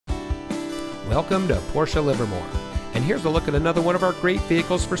Welcome to Porsche Livermore, and here's a look at another one of our great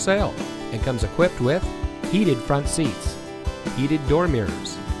vehicles for sale. It comes equipped with heated front seats, heated door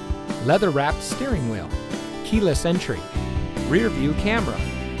mirrors, leather-wrapped steering wheel, keyless entry, rear view camera,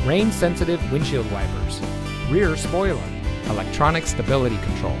 rain-sensitive windshield wipers, rear spoiler, electronic stability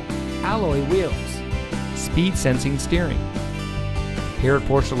control, alloy wheels, speed-sensing steering. Here at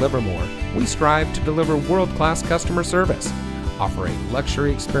Porsche Livermore, we strive to deliver world-class customer service, offer a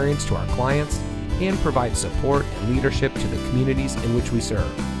luxury experience to our clients, and provide support and leadership to the communities in which we serve.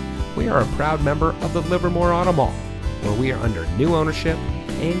 We are a proud member of the Livermore Auto Mall, where we are under new ownership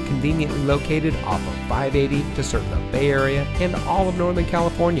and conveniently located off of 580 to serve the Bay Area and all of Northern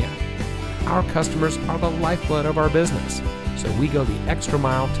California. Our customers are the lifeblood of our business, so we go the extra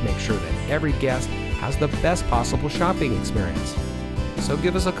mile to make sure that every guest has the best possible shopping experience. So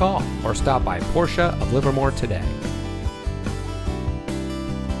give us a call or stop by Porsche of Livermore today.